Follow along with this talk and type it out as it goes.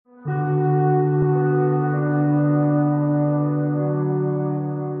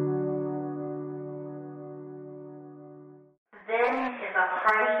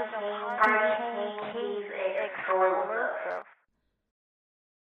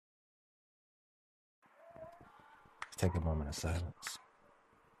Take a moment of silence.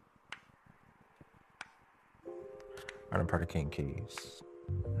 Honor Party King Keys.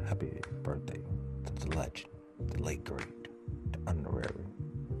 Happy birthday to the legend, the late great, the honorary,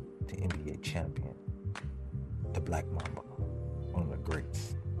 the NBA champion, the Black Mamba, one of the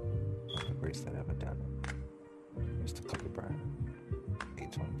greats that ever done it. Mr. Kobe Bryant,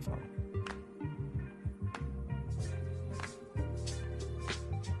 824.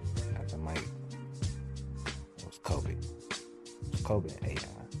 After Mike, it was Kobe. It was Kobe and AI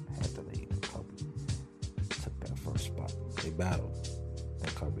had to leave. Kobe took that first spot. They battled,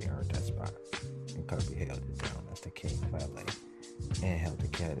 and Kobe earned that spot. And Kobe held it down as the king of LA and held the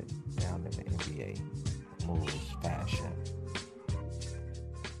cat down in the NBA moves fashion.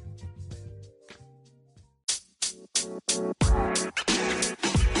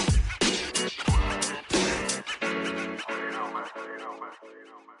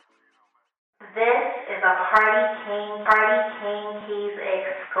 This is a Party King Keys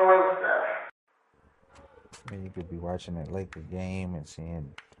exclusive. And you could be watching that Laker game and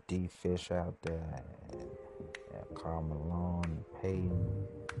seeing D Fish out there and Karl Malone and Payton,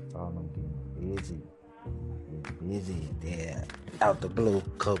 all them getting busy. Then out the blue,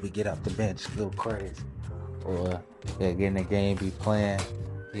 Kobe get off the bench, go crazy. Or they get in the game, be playing,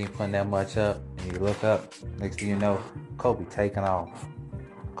 he ain't putting that much up, and you look up, next thing you know, Kobe taking off.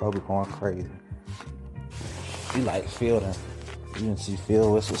 Kobe going crazy. He like fielding. You didn't see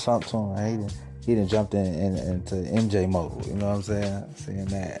Phil whistle something to him. He done jumped into MJ mode. You know what I'm saying? Seeing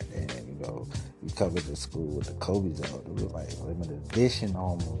that, and he covered the school with the Kobe's out. It was like limited edition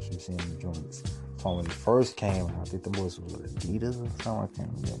almost. You seen the joints from when he first came out. I think the boys was with Adidas or something. I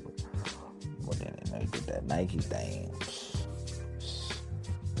can't remember. But then they did that Nike thing.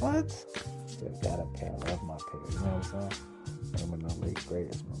 What? Still got a pair. Love my pair. You know what I'm saying? I'm the late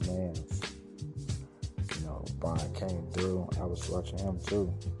greatest, my man. Brian came through. I was watching him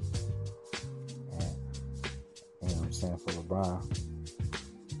too. And, you know what I'm saying? For LeBron.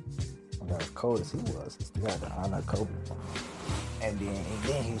 As cold as he was, he still had to honor Kobe. And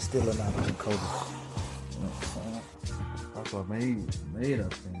then he was still honoring Kobe. You know what I'm saying? That's what made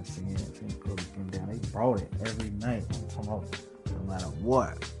us seeing Kobe come down. They brought it every night. I'm talking about no matter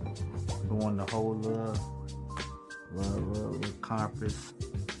what. Doing the whole conference,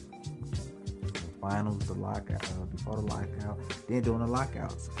 the finals, the lockout, before the lockout, then doing the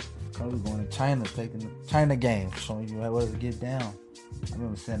lockouts. Kobe going to China, taking the China game, showing you how to get down. I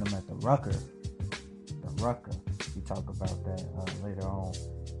remember seeing him at the Rucker. We talk about that later on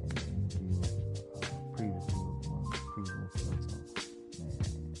in the interview previously. Man, you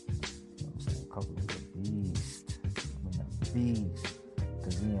know what I'm saying? Kobe was a beast. A beast.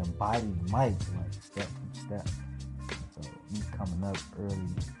 Because he embodied Mike, like step from step. So me coming up early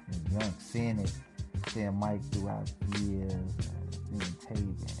and young, seeing Mike throughout the years, seeing tape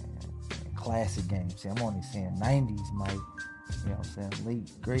and classic games. See, I'm only seeing 90s Mike. You know what I'm saying?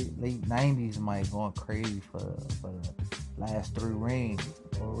 Late 90s Mike going crazy for the last 4 rings.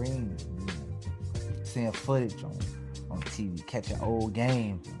 Seeing footage on TV, catching old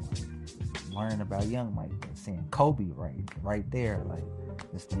games, learning about young Mike, and seeing Kobe right there, like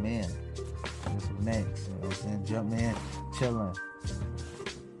it's the man. This was next. You know what I'm saying? Jumpman, chilling.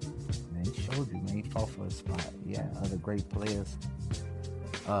 Man, he showed you, man. He fought for a spot. Yeah, other great players.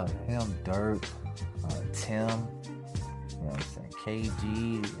 Him, Dirk, Tim. You know what I'm saying? KG,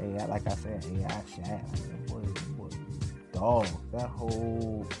 AI, like I said, AI Shaq. Boy, dog. That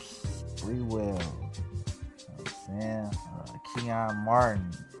whole Sprewell. You know what I'm saying? Keon Martin,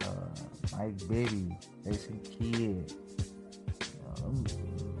 Mike Bibby, Jason Kidd.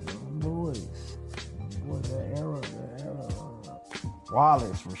 Boys, that era.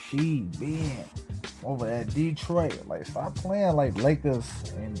 Wallace, Rasheed, Ben, over at Detroit. Like, stop playing like Lakers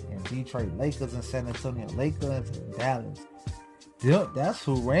in Detroit, Lakers in San Antonio, Lakers in Dallas. That's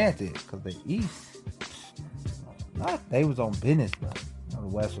who ran it, because the East, they was on business, but the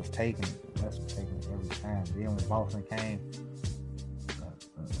West was taking it. Every time. Then when Boston came,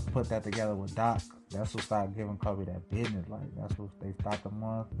 put that together with Doc, that's what started giving Kobe that business. Like, that's what they stopped him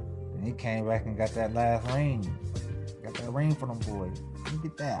on. Then he came back and got that last ring. Got that ring for them boys. Let me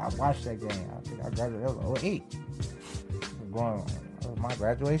get that. I watched that game. I think I graduated. That was 08. That was my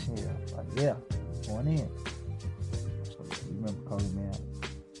graduation year. Like, yeah, going in. So, remember Kobe, man.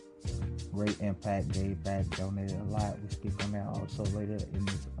 Great impact, gave back, donated a lot. We speak on that also later in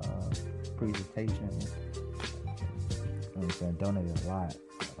this presentation. You know what I'm saying? Donated a lot.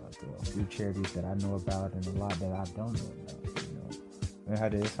 A few charities that I know about and a lot that I don't know about. You know how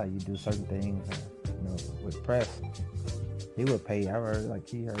this, how you do certain things, with press. He would pay. I heard like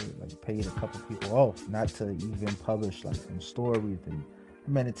he heard like paid a couple people off not to even publish like some stories and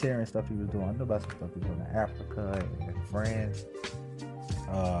humanitarian stuff he was doing. I know about some stuff he was doing in Africa and France.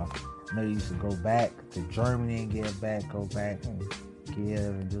 I know he used to go back to Germany and give back, go back and give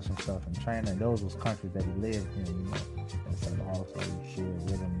and do some stuff in China. Those was countries that he lived in, you know. And so also he shared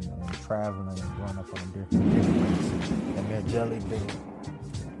with him, you know, and traveling and growing up on different places. And their jelly bean.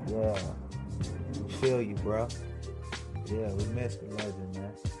 Yeah. We feel you, bro. Yeah, we missed the legend,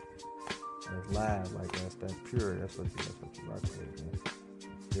 man. That's live, like that's pure. That's what you rock with, man.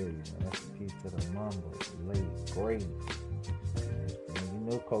 Yeah, man. That's a piece to the mamba, late, great. And you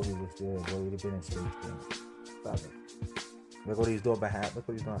know Kobe was there, boy. He'd have been in space then. Stop it. Look what he's doing behind. Look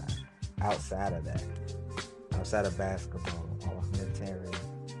what he's doing outside of that. Outside of basketball, all humanitarian,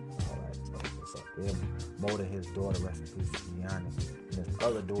 all that stuff. It's up there. Molding his daughter, rest in peace, Giannis, and his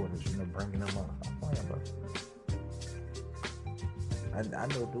other daughters, you know, bringing them up. I'm playing, bro. I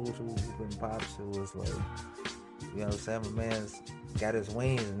know dudes who've been pops who was like, you know what I'm saying? My man's got his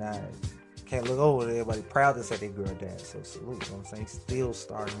wings now. Can't look over to everybody proud to say they girl dad. So salute, you know what I'm saying? Still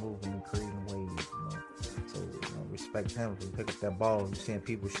starting moving and creating waves, you know. So, you know, respect him for pick up that ball. You seeing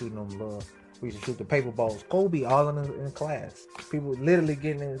people shooting them we used to shoot the paper balls. Kobe all in the class. People literally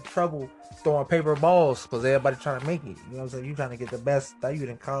getting in trouble throwing paper balls because everybody trying to make it. You know what I'm saying? You trying to get the best thing. You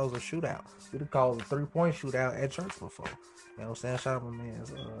didn't cause a shootout. You done caused a 3-point shootout at church before. You know what I'm saying? Shout out my man,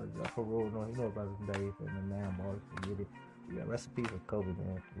 Jeffrey Roll. You know about his days and the man boys forget it. Yeah, recipe for Kobe,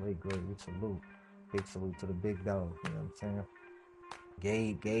 man. Late great. We salute. Big salute to the big dog. You know what I'm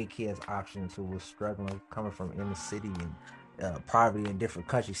saying? Gay kids options who was struggling coming from inner city and poverty in different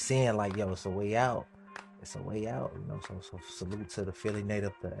countries, saying like, yo, it's a way out. It's a way out. You know, so salute to the Philly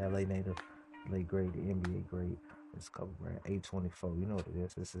native, the LA native, late great, the NBA great. It's Kobe Bryant, 824. You know what it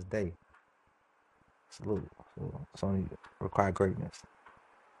is. This is day. Salute. So it's only required greatness.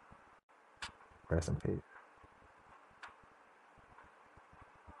 Rest in peace.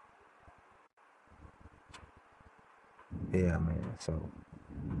 Yeah, man. So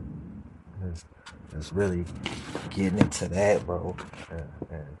it's really getting into that, bro.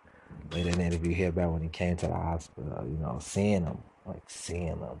 And later in the interview, hear about when he came to the hospital, you know, seeing him,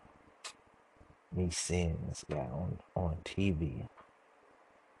 me seeing this guy on TV,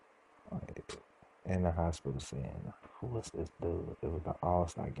 like, in the hospital, saying, "Who was this dude?" It was the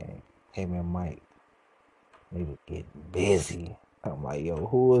All-Star game. Him and Mike, they were getting busy. I'm like, yo,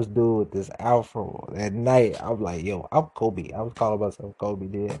 who was dude with this afro? At night, I'm like, yo, I'm Kobe. I was calling myself Kobe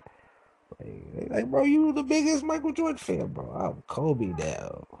then. Like, bro, you the biggest Michael Jordan fan, bro. I'm Kobe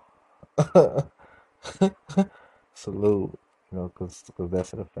now. Salute, you know, cause that's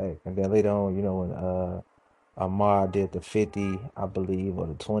the fact. And then later on, you know, when Amar did the 50, I believe, or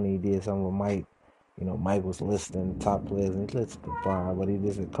the 20, he did something with Mike. You know, Mike was listing top players, and he listed LeBron, but he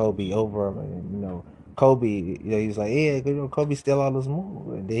listed Kobe over him. And, you know, Kobe, you know, he was like, yeah, you know, Kobe still all his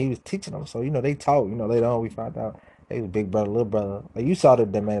moves. And then he was teaching them. So, you know, they talk. You know, later on we found out they was big brother, little brother. Like, you saw the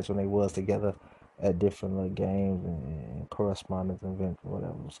demands when they was together at different little games and correspondence events or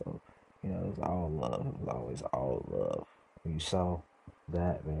whatever. So, you know, it was all love. It was always all love. You saw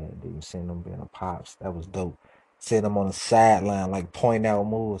that, man. Then you seen them being a pops. That was dope. Seeing them on the sideline, like pointing out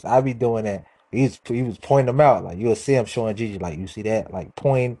moves. I be doing that. He was pointing them out. Like you'll see him showing Gigi, like you see that, like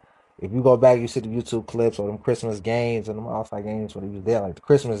point. If you go back, you see the YouTube clips or them Christmas games and them outside games when he was there, like the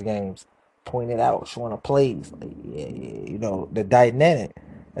Christmas games, pointing it out, showing the plays. Like, yeah, you know, the dynamic.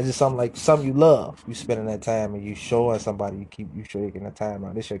 It's just something you love. You spending that time and you showing somebody, you taking the time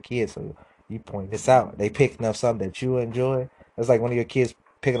out. This your kid, so you point this out. They picking up something that you enjoy. It's like one of your kids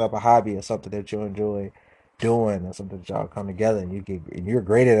picking up a hobby or something that you enjoy doing or something that y'all come together and you're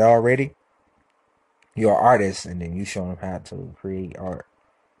great at it already. You're an artist and then you show them how to create art.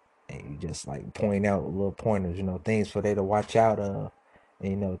 And you just like point out little pointers, you know, things for they to watch out of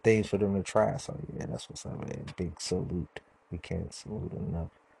and, you know, things for them to try. So yeah, that's what's up, man. Big salute. We can't salute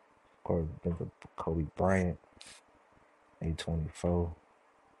enough. Of course, Kobe Bryant, 824.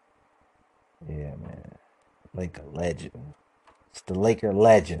 Yeah, man. Laker legend. It's the Laker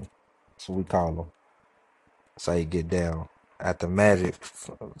legend. That's what we call him. That's how you get down. After Magic,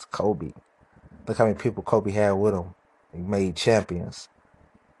 it's Kobe. Look how many people Kobe had with him. He made champions.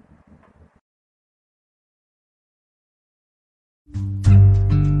 This is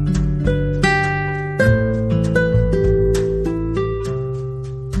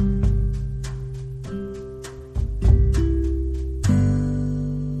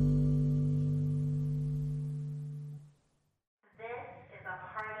a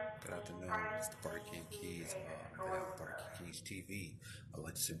Party Good King afternoon. It's the Party King Keys. On behalf of Party King Keys TV, I'd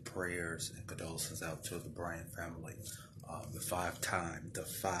like to send prayers and condolences out to the Bryant family. the five-time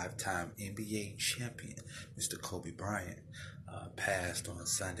NBA champion, Mr. Kobe Bryant, passed on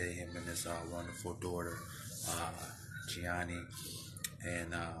Sunday. Him and his wonderful daughter, uh, Gianni,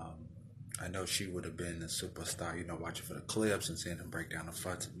 and I know she would have been a superstar, watching for the clips and seeing him break down the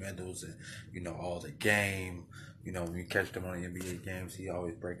fundamentals and, all the game. When you catch them on the NBA games, he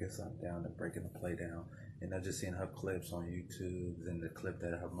always breaking something down and breaking the play down. And I just seen her clips on YouTube and the clip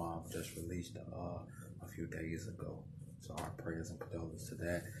that her mom just released a few days ago. So our prayers and condolences to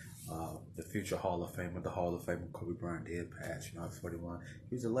that. The future Hall of Famer, the Hall of Famer Kobe Bryant did pass, at 41.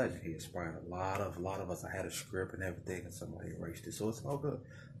 He was a legend. He inspired a lot of us. I had a script and everything, and somebody erased it. So it's all good.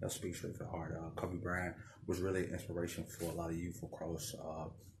 That speaks straight to the heart. Kobe Bryant was really an inspiration for a lot of youth across,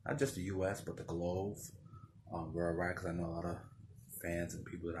 not just the U.S., but the globe, worldwide, because I know a lot of fans and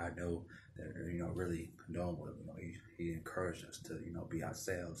people that I know that really condone with him. He encouraged us to be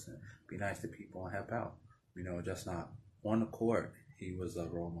ourselves and be nice to people and help out. Just not on the court. He was a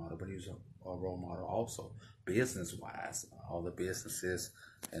role model, but he was a role model also business wise. All the businesses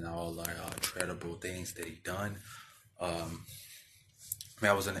and all the credible things that he done.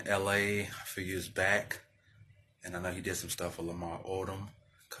 I was in LA a few years back, and I know he did some stuff with Lamar Odom,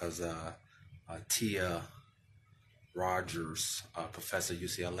 because Tia Rogers, professor at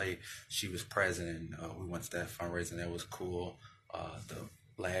UCLA, she was president. We went to that fundraiser, and that was cool. The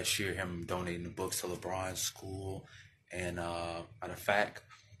last year, him donating the books to LeBron's school, and matter of fact,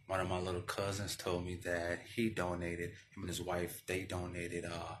 one of my little cousins told me that him and his wife, they donated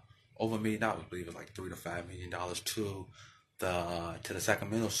over $1 million, I believe it was like $3 to $5 million to the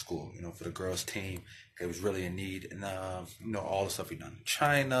Sacramento school, for the girls team. It was really in need, and all the stuff he done in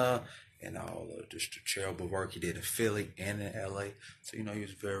China, and all the just the charitable work he did in Philly and in LA. So he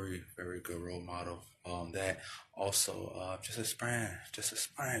was very, very good role model. That also just aspiring,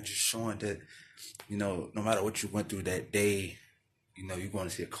 just showing that no matter what you went through that day, you're going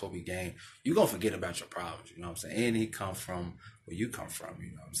to see a Kobe game, you're going to forget about your problems, you know what I'm saying? And he come from where you come from,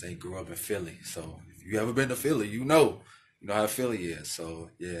 you know what I'm saying? He grew up in Philly. So if you ever been to Philly, you know how Philly is. So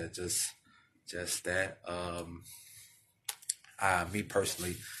yeah, just that. Me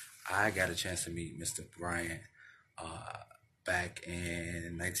personally, I got a chance to meet Mr. Bryant back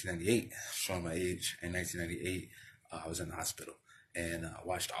in 1998, showing my age. In 1998, I was in the hospital and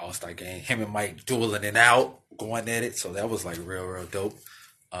watched the All-Star game. Him and Mike dueling it out, going at it. So that was like real dope.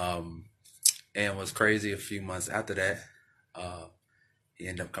 And what's crazy, a few months after that, he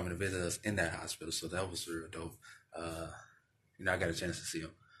ended up coming to visit us in that hospital. So that was real dope. I got a chance to see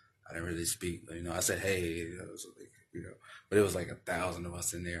him. I didn't really speak. I said, hey, but it was like 1,000 of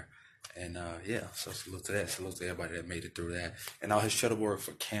us in there. And so salute to that. Salute to everybody that made it through that. And all his charitable work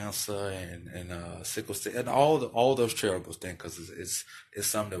for cancer and sickle cell and all those charitable things, because it's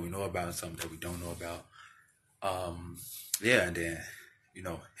something that we know about and something that we don't know about. And then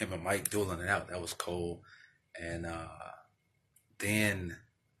him and Mike dueling it out. That was cool. And then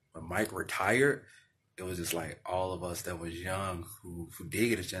when Mike retired, it was just like all of us that was young who did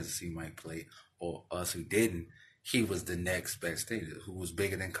get a chance to see Mike play, or us who didn't. He was the next best thing, who was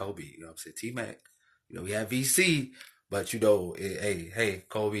bigger than Kobe. You know what I'm saying? T-Mac, we had VC, but hey,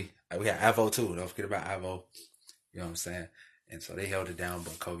 Kobe, we had Ivo too. Don't forget about Ivo. You know what I'm saying? And so they held it down,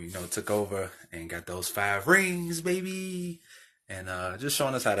 but Kobe, took over and got those 5 rings, baby. And just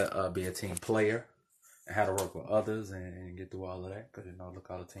showing us how to be a team player and how to work with others and get through all of that. Because, look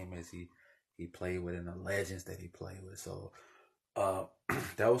all the teammates he played with and the legends that he played with. So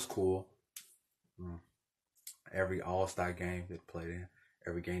that was cool. Every All-Star game that played in,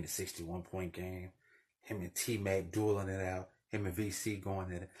 every game, the 61-point game, him and T-Mac dueling it out, him and VC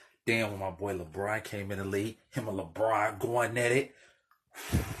going at it. Damn, when my boy LeBron came in the league, him and LeBron going at it.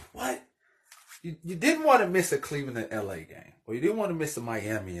 What? You didn't want to miss a Cleveland and LA game, or you didn't want to miss a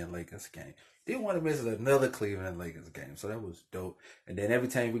Miami and Lakers game. You didn't want to miss another Cleveland and Lakers game. So that was dope. And then every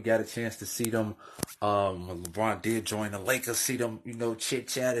time we got a chance to see them, when LeBron did join the Lakers, see them,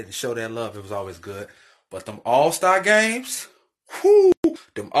 chit-chat and show their love, it was always good. But them All-Star games,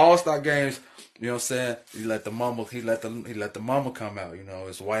 them All-Star games, you know what I'm saying? He let the mama come out,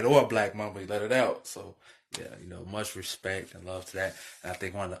 it's white or black mama, he let it out. So yeah, much respect and love to that. And I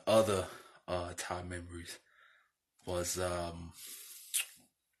think one of the other top memories was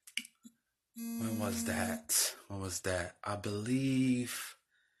when was that? I believe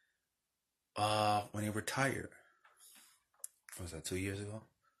when he retired. Was that 2 years ago?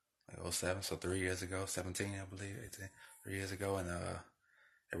 Like 07, so 3 years ago, 17, I believe, 18, 3 years ago, and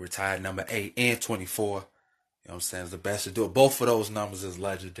they retired number 8 and 24. You know what I'm saying? It's the best to do it. Both of those numbers is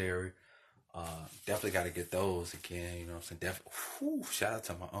legendary. Definitely got to get those again. You know what I'm saying? Definitely. Shout out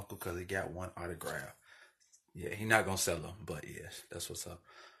to my uncle because he got one autograph. Yeah, he not gonna sell them, but yeah, that's what's up.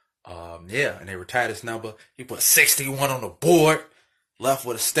 Yeah, and they retired his number. He put 61 on the board, left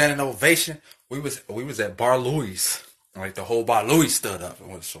with a standing ovation. We was at Bar Louie, like the whole Bar Louie stood up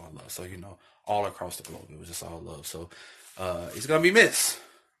and was showing love. So all across the globe, it was just all love. So he's gonna be missed.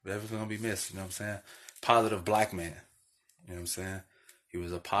 Definitely gonna be missed. You know what I'm saying? Positive black man. You know what I'm saying? He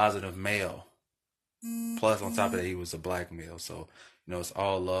was a positive male. Plus, on top of that, he was a black male. So it's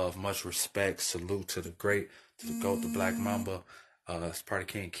all love, much respect, salute to the great, to the GOAT, the Black Mamba. As part of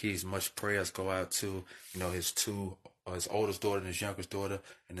King Keys, much prayers go out to his oldest daughter and his youngest daughter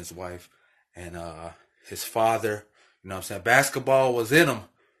and his wife and his father. You know what I'm saying? Basketball was in him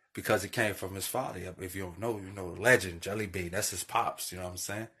because it came from his father. If you don't know, the legend, Jelly Bean. That's his pops. You know what I'm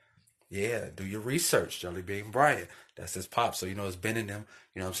saying? Yeah, do your research, Jelly Bean Bryant. That's his pop. So, it's been in them.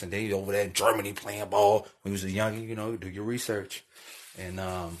 You know what I'm saying? Then he's over there in Germany playing ball when he was a youngin', do your research. And,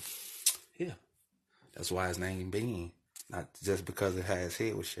 yeah, that's why his name Bean. Not just because it has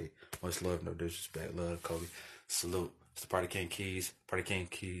head with shape. Much love, no disrespect. Love, Kobe. Salute. It's the Party King Keys. Party King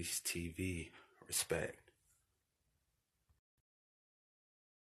Keys TV. Respect.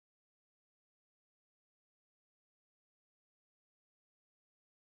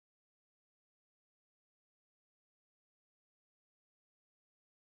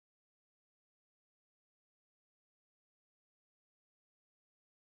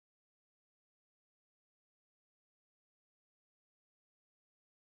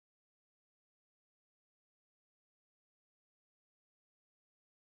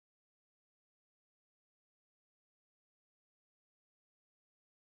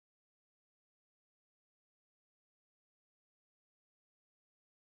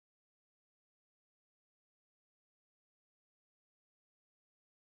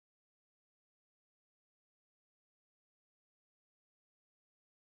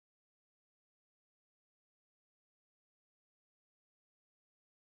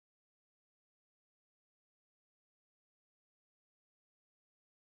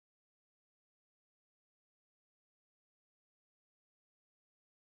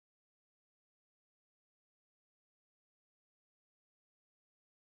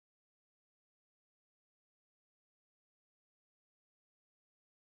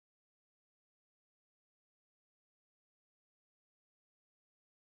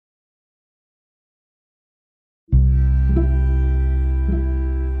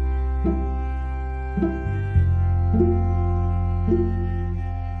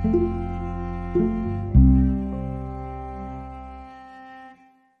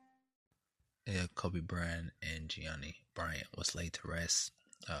 Yeah, Kobe Bryant and Gianni Bryant was laid to rest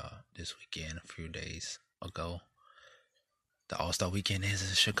this weekend, a few days ago. The All-Star weekend is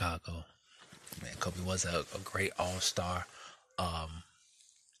in Chicago. Man, Kobe was a great All-Star.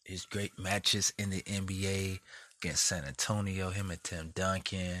 His great matches in the NBA against San Antonio, him and Tim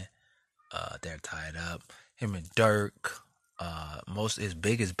Duncan, they're tied up. Him and Dirk, most his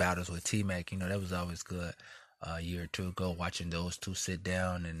biggest battles with T-Mac, that was always good. A year or two ago, watching those two sit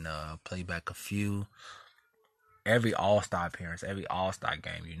down and play back a few. Every All-Star appearance, every All-Star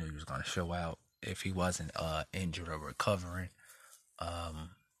game, you knew he was going to show out if he wasn't injured or recovering.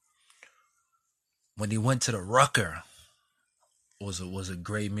 When he went to the Rucker, was a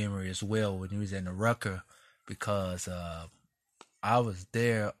great memory as well when he was in the Rucker, because I was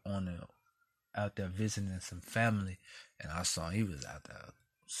there out there visiting some family, and I saw he was out there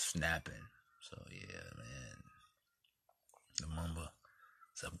snapping. So yeah, man, the Mamba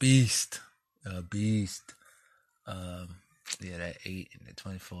is a beast, a beast. Yeah, that 8 and the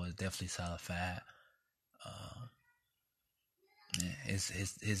 24 is definitely solidified. Yeah,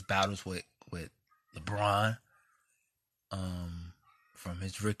 his battles with LeBron, from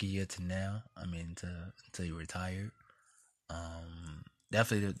his rookie year to now. I mean, until he retired.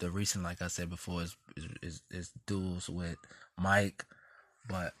 Definitely the recent, like I said before, is duels with Mike,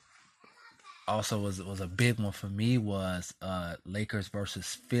 but also was a big one for me was Lakers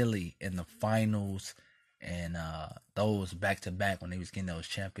versus Philly in the finals, and those back to back when they was getting those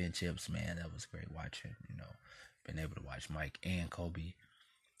championships. Man, that was great watching. Being able to watch Mike and Kobe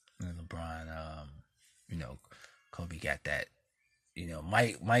and LeBron. Kobe got that.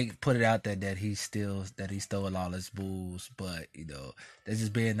 Mike put it out there that he stole all his bulls, but that's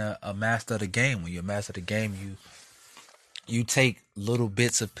just being a master of the game. When you're a master of the game, you take little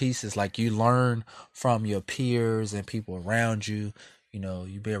bits of pieces, like you learn from your peers and people around you.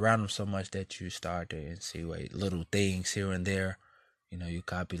 You be around them so much that you start to see little things here and there. You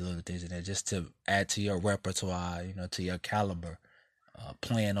copy little things in there just to add to your repertoire, to your caliber.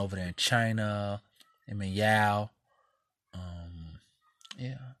 Playing over there in China, him and Yao.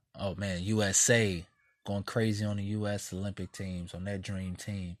 Yeah. Oh man, USA. going crazy on the U.S. Olympic teams, on that dream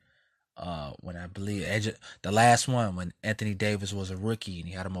team. When I believe the last one, when Anthony Davis was a rookie and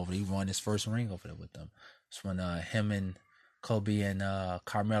he had him over, he won his first ring over there with them. It's when him and Kobe and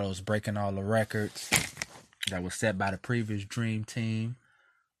Carmelo was breaking all the records that was set by the previous dream team.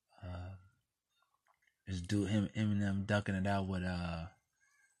 This dude, Eminem dunking it out with my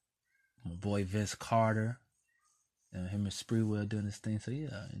boy Vince Carter, and him and Spreewell doing this thing. So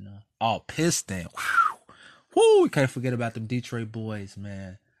yeah, all Piston. Woo! We can't forget about them Detroit boys,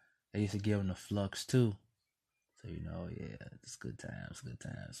 man. They used to give them the flux too. So yeah, it's good times,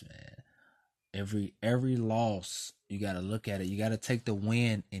 man. Every loss, you got to look at it. You got to take the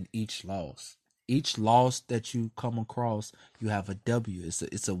win in each loss. Each loss that you come across, you have a W.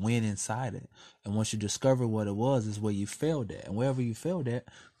 It's a win inside it. And once you discover what it was, is where you failed at. And wherever you failed at,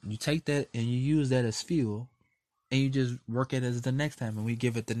 you take that and you use that as fuel, and you just work it as the next time. And we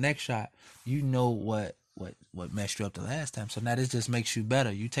give it the next shot. You know what messed you up the last time. So now this just makes you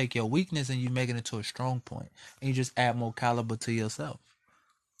better. You take your weakness and you make it into a strong point, and you just add more caliber to yourself.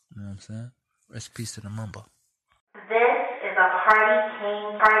 You know what I'm saying? Rest in peace to the Mamba. This is a Party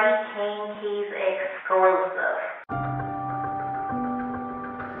King Keys exclusive.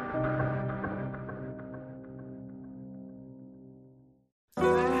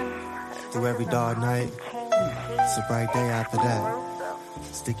 Through every dark night, it's a bright day after that.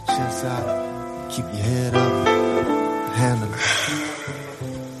 Stick your chest out, keep your head up, handle it.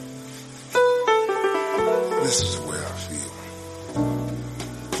 This is where I feel.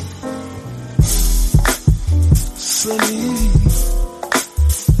 Sunny.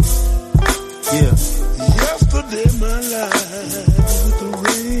 Yeah. Yesterday my life with the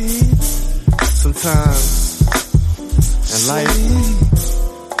rain. Sometimes in life,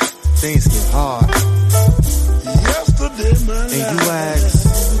 things get hard. Yesterday my life and you ask,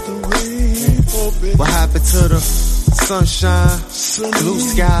 with the rain. What happened to the sunshine, blue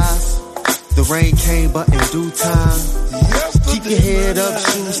skies? The rain came but in due time. Keep your head up,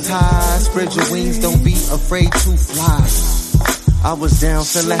 shoes tied, spread your wings, don't be afraid to fly. I was down,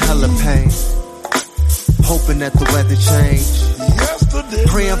 feeling hella pain, hoping that the weather changed,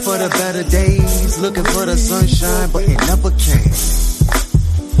 praying for the better days, looking for the sunshine, but it never came.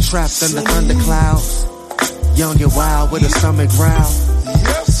 Trapped under thunderclouds, young and wild with a stomach growl.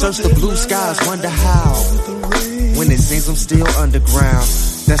 Search the blue skies, wonder how, when it seems I'm still underground.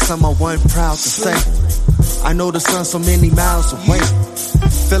 That's something I wasn't proud to say. I know the sun so many miles away.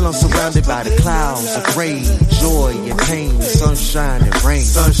 Feel I'm surrounded by the clouds of gray, joy and pain, sunshine and rain.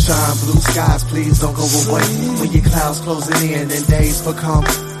 Sunshine, blue skies, please don't go away. When your clouds closing in and days become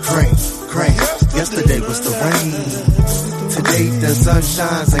gray, gray. Yesterday was the rain. Today the sun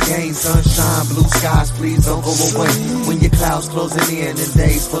shines again. Sunshine, blue skies, please don't go away. When your clouds closing in and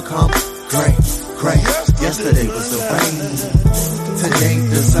days become gray, gray. Yesterday was the rain. Today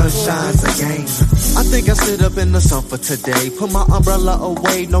the sun shines again. I think I sit up in the sun for today. Put my umbrella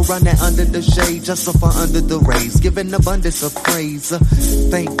away, no running under the shade, just suffer under the rays, giving abundance of praise.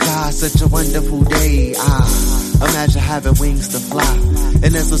 Thank God, such a wonderful day. Imagine having wings to fly,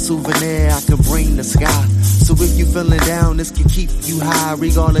 and as a souvenir I can bring the sky. So if you feeling down, this can keep you high.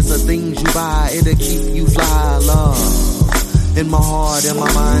 Regardless of things you buy, it'll keep you fly. Love in my heart, in my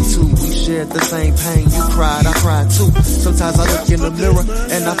mind too. We shared the same pain. You cried, I cried too. Sometimes I look in the mirror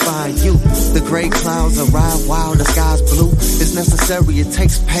and I find you. The gray clouds arrive while the sky's blue. It's necessary, it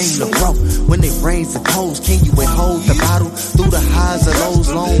takes pain to grow. When it rains and pours, can you hold the bottle through the highs and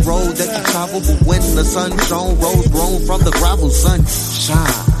lows? Long road that you travel, but when the sun shone, roads grown from the gravel.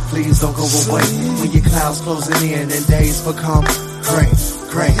 Sunshine, please don't go away. When your clouds closing in and days become gray,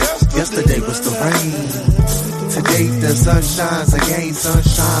 gray. Yesterday was the rain. Today the sun shines again.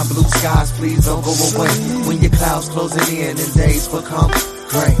 Sunshine, blue skies, please don't go away. When your clouds closing in and days become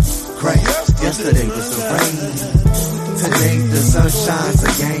gray, gray. Yesterday was the rain. Today the sun shines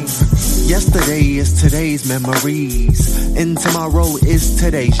again. Yesterday is today's memories, and tomorrow is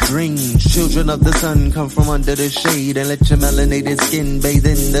today's dreams. Children of the sun, come from under the shade and let your melanated skin bathe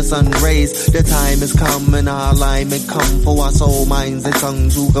in the sun rays. The time has come and our alignment come for our soul, minds and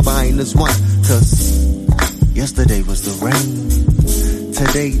tongues to combine as one. Cause yesterday was the rain.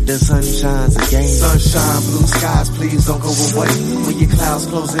 Today the sun shines again. Sunshine, blue skies, please don't go away. When your clouds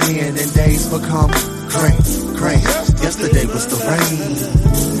closing in and days become gray, gray. Yesterday was the rain.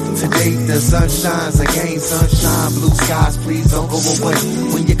 Today the sun shines again. Sunshine, blue skies, please don't go away.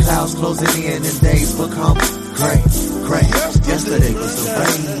 When your clouds closing in and days become gray, gray. Yesterday was the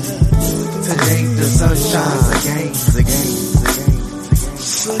rain. Today the sun shines again, again.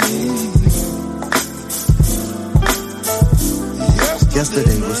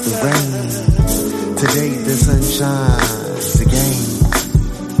 Yesterday was the rain. Today the sun shines.